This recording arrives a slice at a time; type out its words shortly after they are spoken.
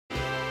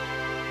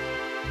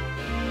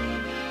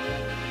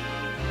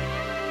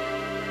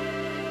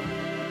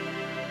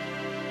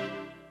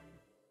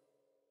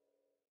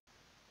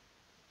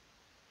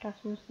Das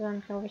müsste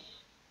dann, glaube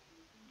ich,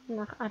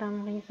 nach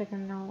Adam Riese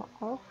genau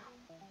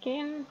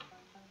aufgehen.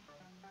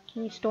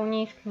 Die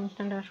Stonies kann ich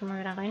dann da schon mal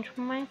wieder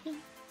reinschmeißen.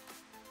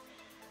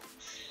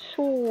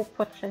 So,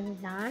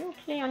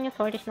 Porzellanklee. Und jetzt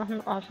sollte ich noch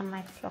einen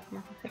Awesomeite Block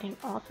machen. Für den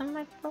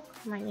Awesomeite Block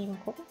mal eben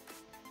gucken.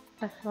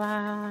 Das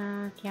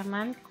war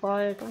Diamant,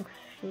 Gold und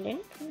Flint,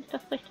 wenn ich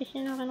das richtig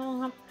in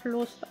Erinnerung habe.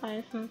 Plus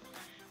Eisen,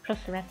 plus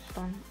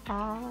Redstone.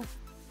 Ja.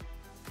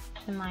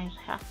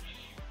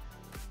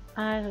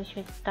 Also ich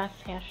will das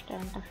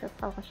herstellen. Dafür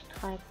brauche ich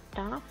 3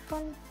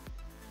 davon.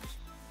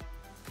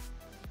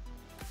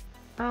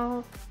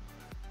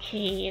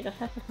 Okay, das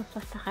heißt, es muss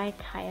das 3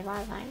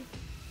 teilbar sein.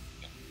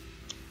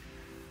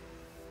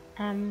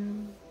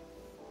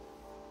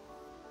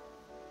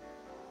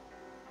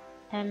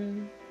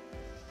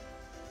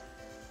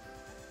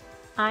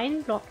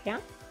 Ein Block, ja?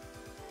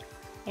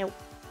 Jo.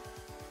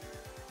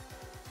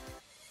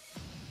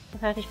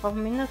 Das heißt, ich brauche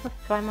mindestens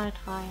 2 mal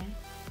 3.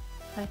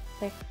 Das heißt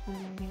 6 von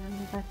den Dingern.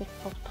 Das heißt, ich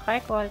brauche 3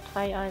 Gold,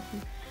 3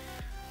 Eisen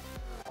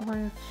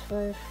und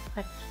 12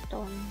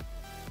 Redstone.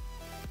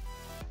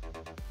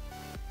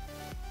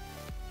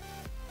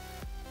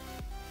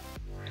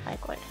 3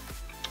 Gold.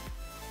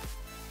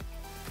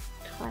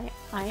 3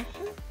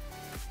 Eisen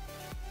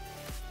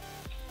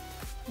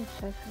und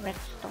 12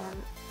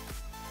 Redstone.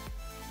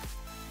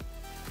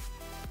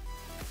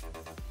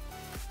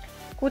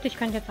 Gut, ich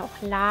könnte jetzt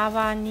auch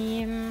Lava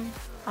nehmen,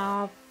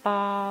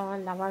 aber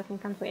Lava ist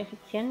nicht ganz so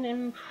effizient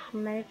im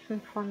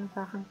Schmelzen von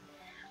Sachen.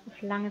 Auf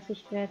lange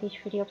Sicht werde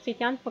ich für die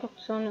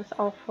Obsidianproduktion es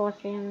auch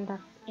vorsehen, dass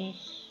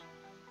ich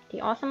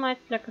die Awesomeite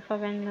Blöcke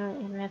verwende.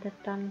 Ihr werdet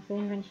dann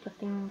sehen, wenn ich das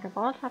Ding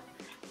gebaut habe,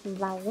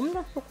 warum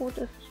das so gut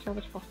ist. Ich glaube,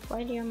 ich brauche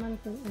 2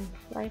 Diamanten und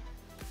 2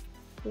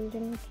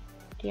 Flint.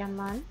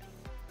 Diamant.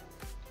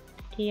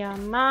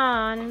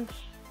 Diamant.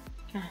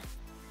 Ja.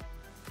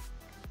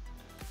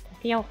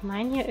 Die auch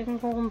meinen, hier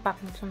irgendwo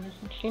rumbacken zu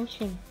müssen. Schlimm,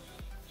 schlimm.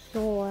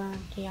 So,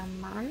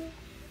 Diamant.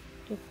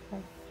 Die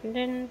 2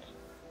 Flint.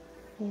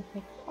 Die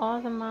 6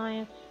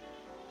 Awesomeite.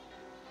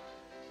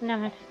 Und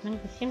damit hat man ein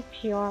bisschen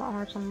Pure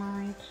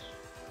Awesomeite.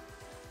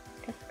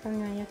 Das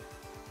können wir jetzt.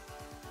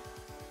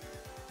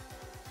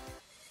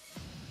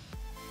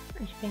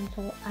 Ich bin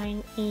so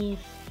ein Is.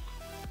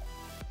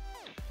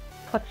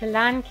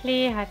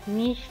 Porzellanklee hat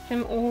nichts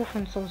im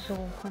Ofen zu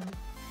suchen.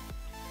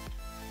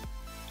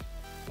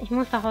 Ich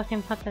muss doch aus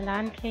dem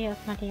Porzellanklee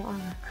erstmal die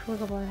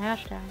Crucible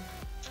herstellen.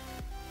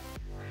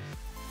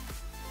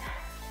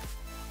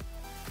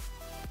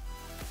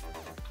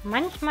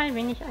 Manchmal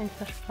bin ich ein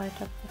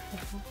verstreuter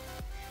Professor.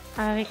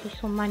 Aber wirklich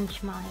so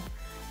manchmal.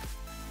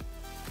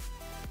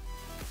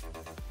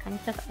 Kann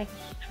ich das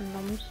eigentlich schon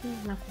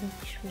lumpen? Mal gucken,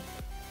 wie es schmeckt.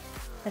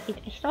 Das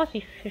sieht echt aus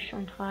wie Fisch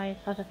und Reis.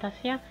 Also das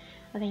hier,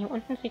 also hier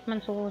unten sieht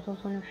man so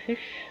eine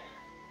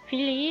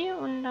Fischfilet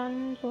und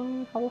dann so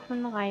einen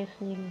Haufen Reis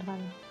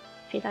nebendran.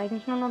 Fehlt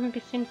eigentlich nur noch ein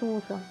bisschen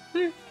Soße.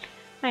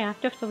 Naja,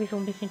 dürfte sowieso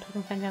ein bisschen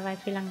trocken sein, wer weiß,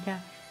 wie lange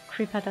der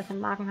Creeper das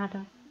im Magen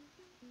hatte.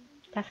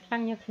 Das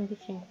klang jetzt ein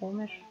bisschen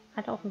komisch.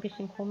 Hat auch ein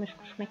bisschen komisch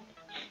geschmeckt.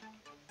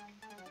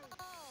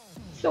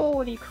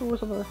 So, die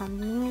Crucible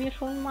haben wir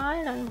schon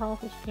mal. Dann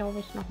brauche ich, glaube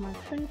ich, nochmal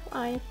 5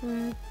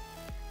 Eisen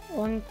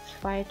und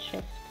 2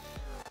 Chests.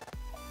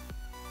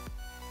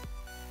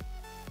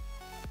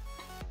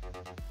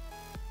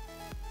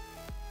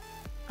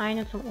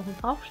 Eine zum oben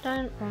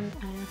draufstellen und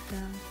eine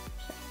für...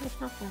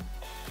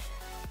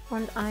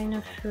 Und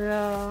eine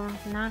für...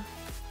 Na,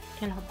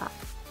 den Hopper.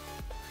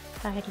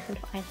 Daher die 5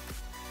 Eisen.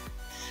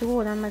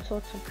 So, dann mal so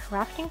zum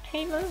Crafting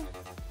Table.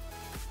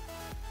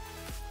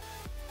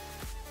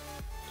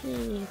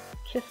 Die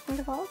Kisten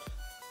gebaut.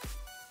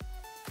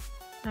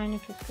 Eine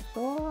Kiste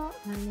so,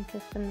 eine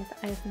Kiste mit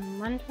eisernen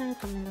Manteln,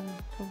 haben wir dann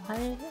zur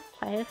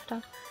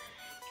Hälfte.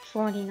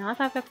 So, die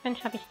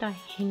NASA-Workbench habe ich da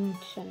hinten.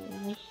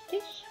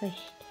 Richtig,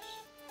 richtig.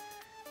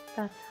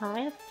 Das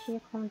heißt,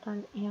 hier kommt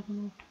dann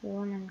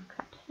irgendwo ein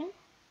Cut hin.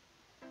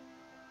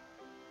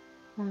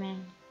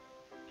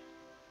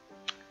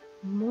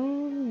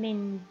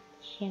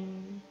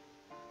 Momentchen.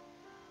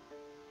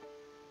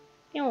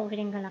 Jo, für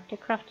den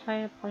Galactic Craft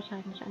Teil brauche ich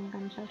eigentlich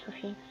gar nicht allzu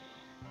viel.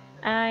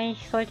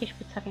 Ich sollte die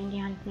Spitzhacke in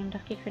die Hand nehmen,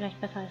 das geht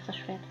vielleicht besser als das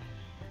Schwert.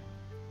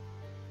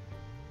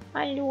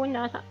 Hallo,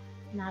 NASA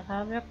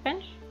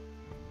Workbench.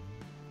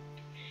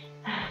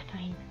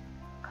 Dahin.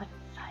 Gott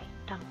sei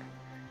Dank.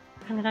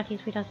 Ich habe gedacht, hier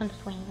ist wieder so ein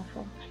Swing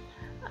davor.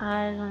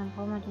 Also, dann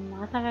brauchen wir die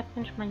NASA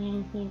Workbench mal hier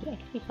hinten in die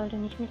Ecke. Die sollte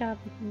nicht mit der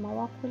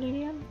Mauer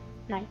kollidieren.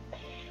 Nein.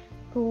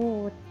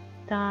 Gut,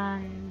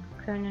 dann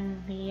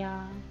können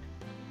wir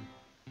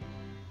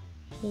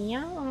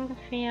hier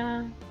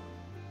ungefähr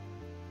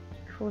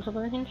die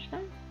Crucible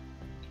hinstellen.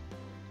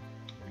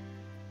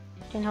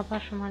 Den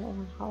Hopper schon mal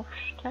oben drauf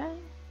stellen.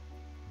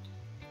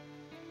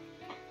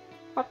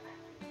 Hopp.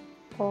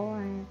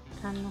 Und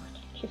dann noch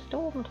die Kiste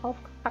oben drauf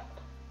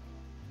gepackt.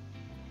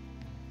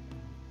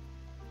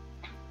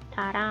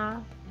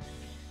 Tada!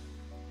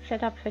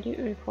 Setup für die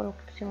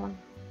Ölproduktion.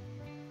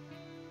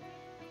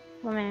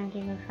 Moment,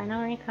 die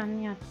Refinery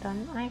kann ja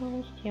dann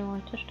eigentlich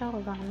theoretisch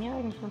darüber. Haben wir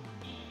eigentlich noch.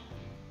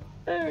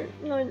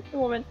 Nein, im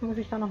Moment muss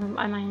ich da noch mit dem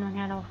Eimer hin und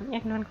her laufen.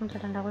 Irgendwann kommt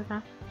er dann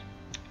darüber.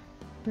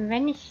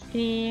 Wenn ich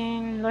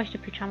den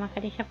Leuchtepyjama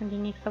fertig habe und die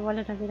nächste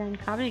Wolle dann wieder in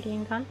Kabel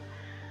gehen kann.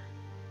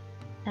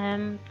 Da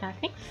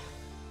ist nichts.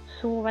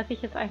 So, was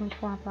ich jetzt eigentlich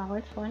vorhabe, war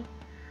Holz holen.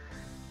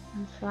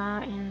 Und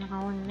zwar in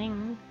rauen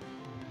Mengen.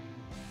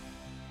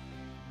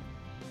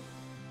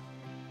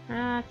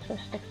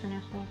 12 Stacks sind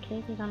erstmal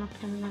okay, die da noch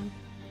drin sind.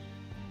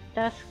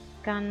 Das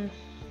Ganze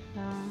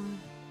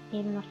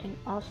eben noch den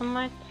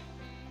Awesomeite.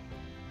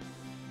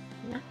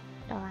 Ja,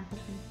 da war es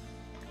drin.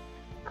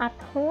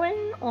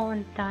 Abholen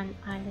und dann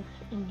alles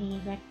in die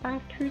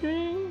Werkbank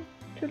tüdeln.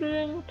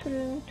 Tüdeln.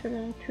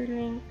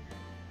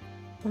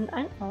 Und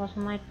ein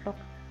Awesomeite Block.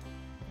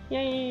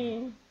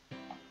 Yay!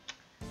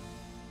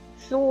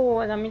 So,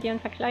 damit ihr einen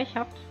Vergleich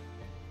habt,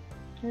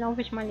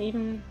 laufe ich mal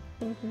eben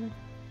hinten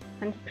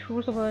an die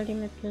Crucible, die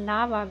mit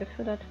Lava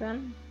gefüttert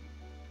werden.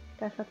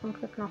 Da ist er zum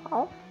Glück noch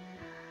auf.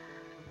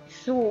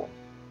 So.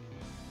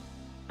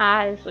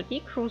 Also, die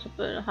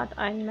Crucible hat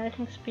einen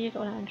Melting Speed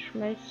oder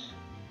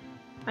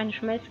eine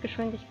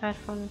Schmelzgeschwindigkeit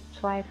von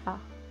 2-fach.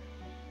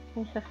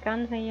 Wenn ich das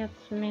Ganze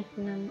jetzt mit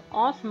einem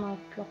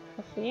Awesomeite Block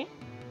versehe,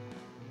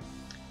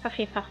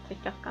 vervierfacht sich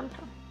das Ganze.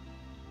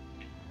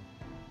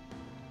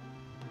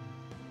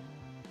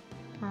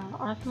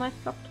 Awesomeite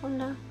Block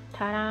drunter.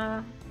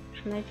 Tada!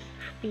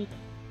 Schmelzspeed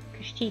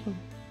gestiegen.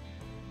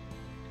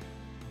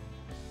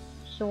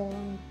 So,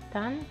 und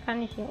dann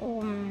kann ich hier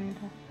oben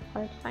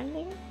das Holz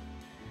reinlegen.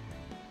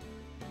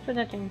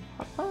 Füttert den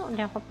Hopper und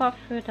der Hopper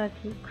füttert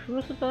die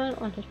Crucible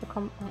und ich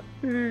bekomme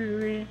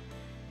Öl.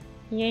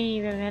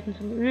 Yay, wir werden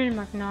zum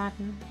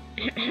Ölmagnaten.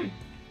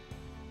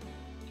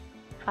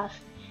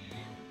 Fast.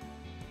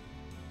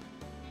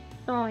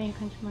 So, hier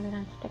kann ich mal wieder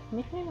ein Stack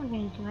mitnehmen und hier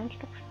hinten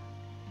reinstopfen.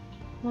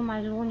 Nur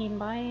mal so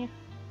nebenbei.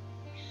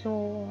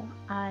 So,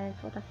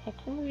 also das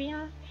hätten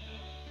wir.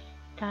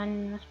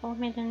 Dann, was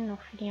brauchen wir denn noch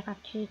für die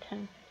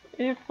Raketen?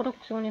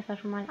 Ölproduktion ist ja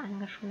schon mal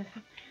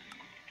angeschmissen.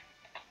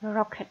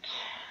 Rocket.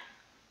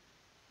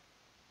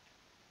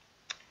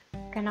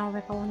 Genau,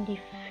 wir brauchen die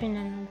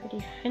Finnen. Und für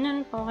die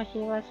Finnen brauche ich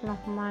jeweils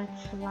nochmal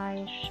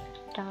 2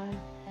 Stahl.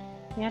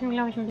 Wir hatten,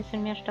 glaube ich, ein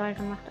bisschen mehr Stahl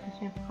gemacht, als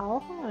wir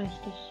brauchen.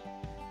 Richtig.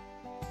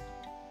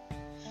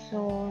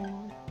 So,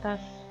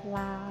 das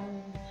war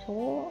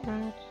so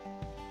und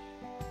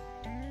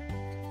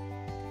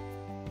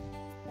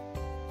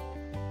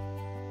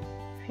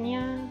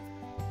vier, 1,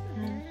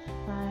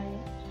 2,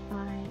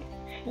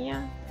 3,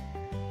 4.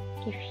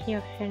 Die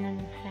 4 Finnen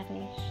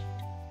fertig.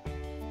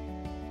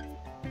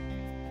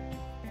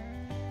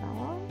 So.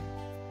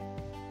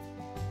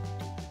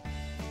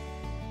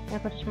 Ja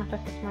gut, ich mache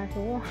das jetzt mal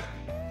so.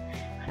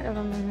 Also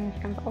wenn man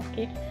nicht ganz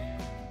aufgeht.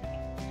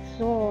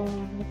 So,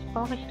 jetzt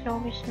brauche ich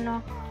glaube ich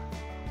noch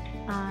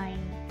ein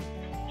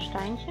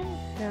Steinchen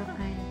für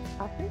ein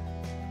Waffen.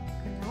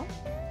 Genau.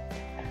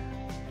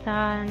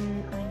 Dann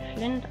ein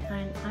Flint,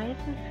 ein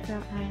Eisen für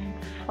ein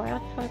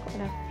Feuerzeug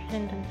oder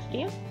Flint und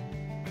Steel.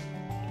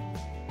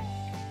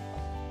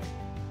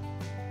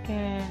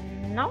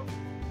 Genau.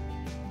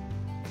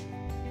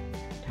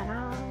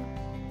 Tada.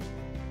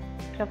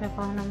 Ich glaube, wir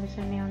brauchen noch ein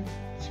bisschen mehr und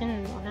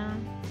Zinn, oder?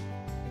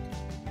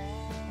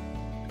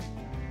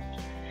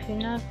 Die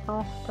Finne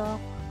braucht doch...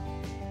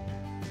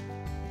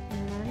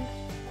 Moment.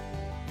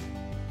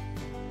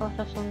 Braucht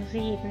das so ein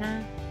Sieb,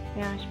 ne?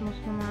 Ja, ich muss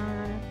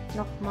nochmal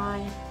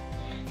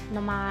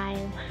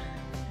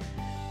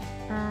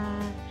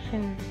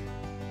Finn.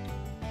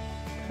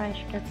 3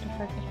 Stück, das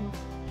heißt ich muss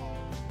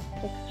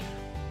 6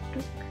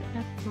 Stück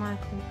erstmal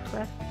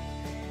compressed.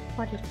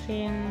 Oh, die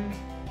 10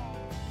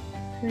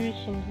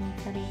 Hüllchen sind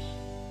fertig.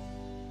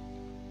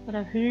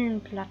 Oder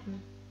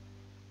Hüllenplatten.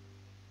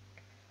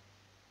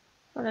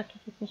 So, das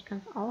geht jetzt nicht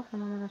ganz auf, dann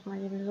machen wir das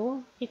mal eben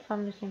so. Sieht zwar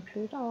ein bisschen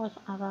blöd aus,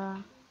 aber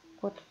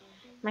gut.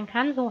 Man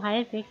kann so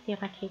halbwegs die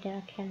Rakete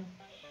erkennen.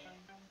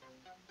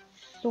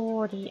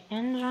 So, die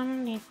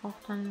Engine, die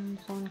braucht dann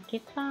so ein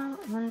Gitter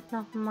und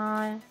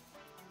nochmal...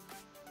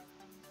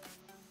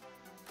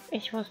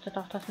 Ich wusste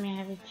doch, dass wir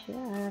Heavy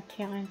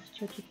T1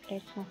 Duty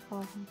Plates noch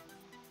brauchen.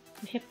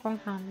 Wie viel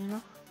Bronze haben wir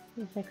noch?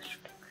 6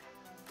 Stück.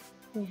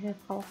 Wie viel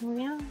brauchen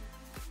wir?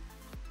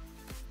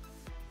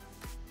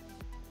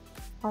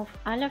 Auf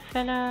alle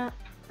Fälle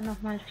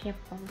nochmal 4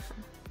 Bronze.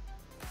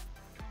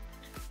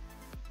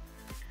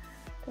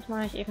 Das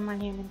mache ich eben mal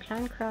hier in dem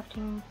kleinen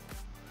Crafting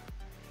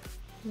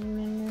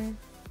Menü.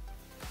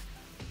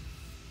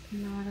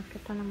 Genau, das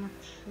gibt dann nochmal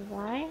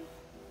 2.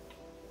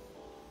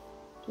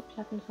 Die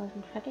Platten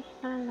sollten fertig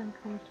sein, dann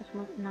kann ich das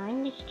mal...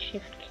 Nein, nicht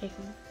Shift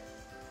klicken.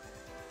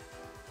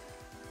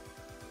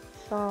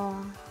 So,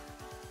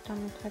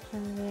 damit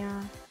hätten wir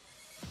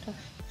das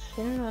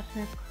Zinn, was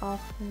wir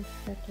brauchen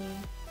für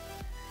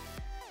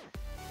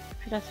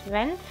das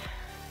Vent.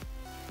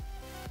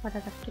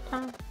 Oder das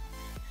Gitter.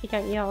 Sieht ja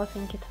eher aus wie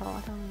ein Gitter,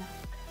 oder? Ja.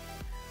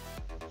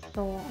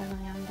 So, also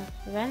wir haben das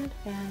Vent,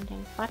 wir haben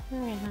den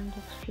Button, wir haben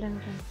das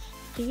Flint und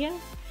Steel.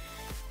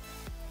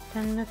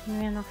 Dann müssen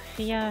wir noch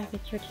 4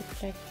 Duty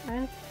Plates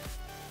 1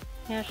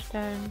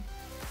 herstellen.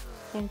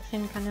 Den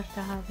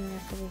Zinnkanister haben wir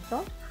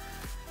sowieso.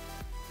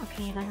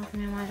 Okay, dann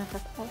hoffen wir mal, dass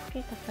das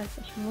aufgeht. Das heißt,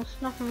 ich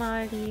muss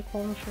nochmal die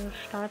komische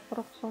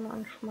Stahlproduktion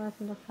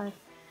anschmeißen. Das heißt,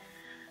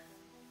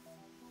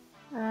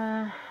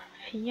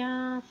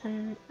 4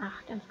 sind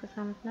 8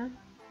 insgesamt, ne?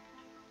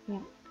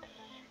 Ja.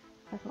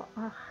 Also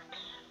 8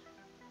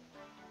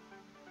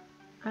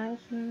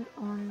 Eisen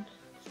und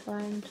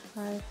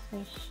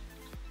 32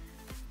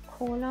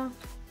 Kohle.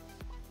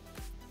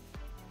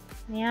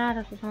 Ja,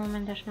 das ist im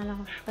Moment der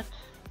schnellere Schritt,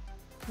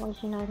 wo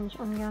ich ihn eigentlich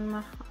ungern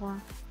mache,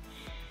 aber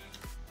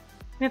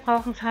wir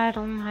brauchen es halt,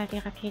 um halt die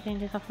Rakete in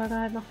dieser Folge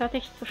halt noch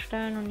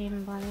fertigzustellen und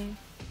nebenbei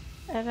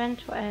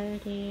eventuell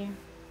den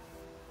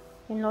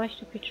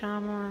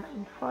Leuchte-Pyjama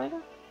in Folge.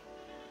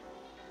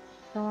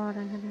 So,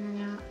 dann hätten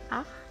wir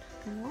 8,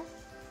 genau.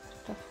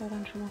 Das wäre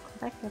dann schon mal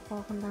korrekt. Wir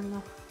brauchen dann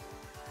noch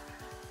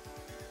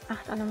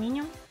 8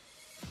 Aluminium.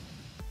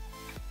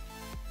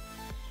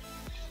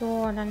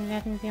 So, dann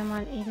werden wir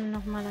mal eben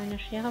noch mal eine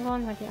Schere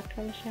bauen, weil die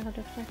aktuelle Schere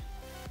dürfte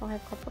vorher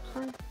kaputt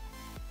sein.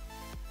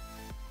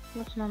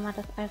 Nutzen wir mal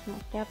das Eisen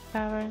aus der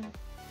Barrel.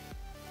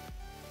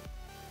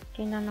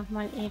 Gehen dann noch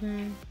mal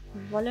eben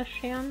Wolle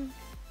scheren.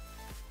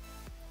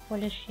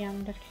 Wolle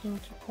scheren, das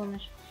klingt so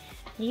komisch.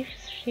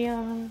 Leaves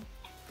scheren.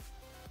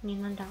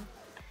 Niemand da.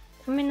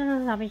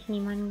 Zumindest habe ich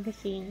niemanden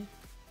gesehen.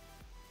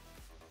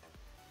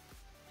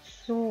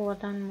 So,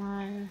 dann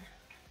mal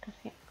das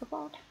hier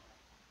abgebaut.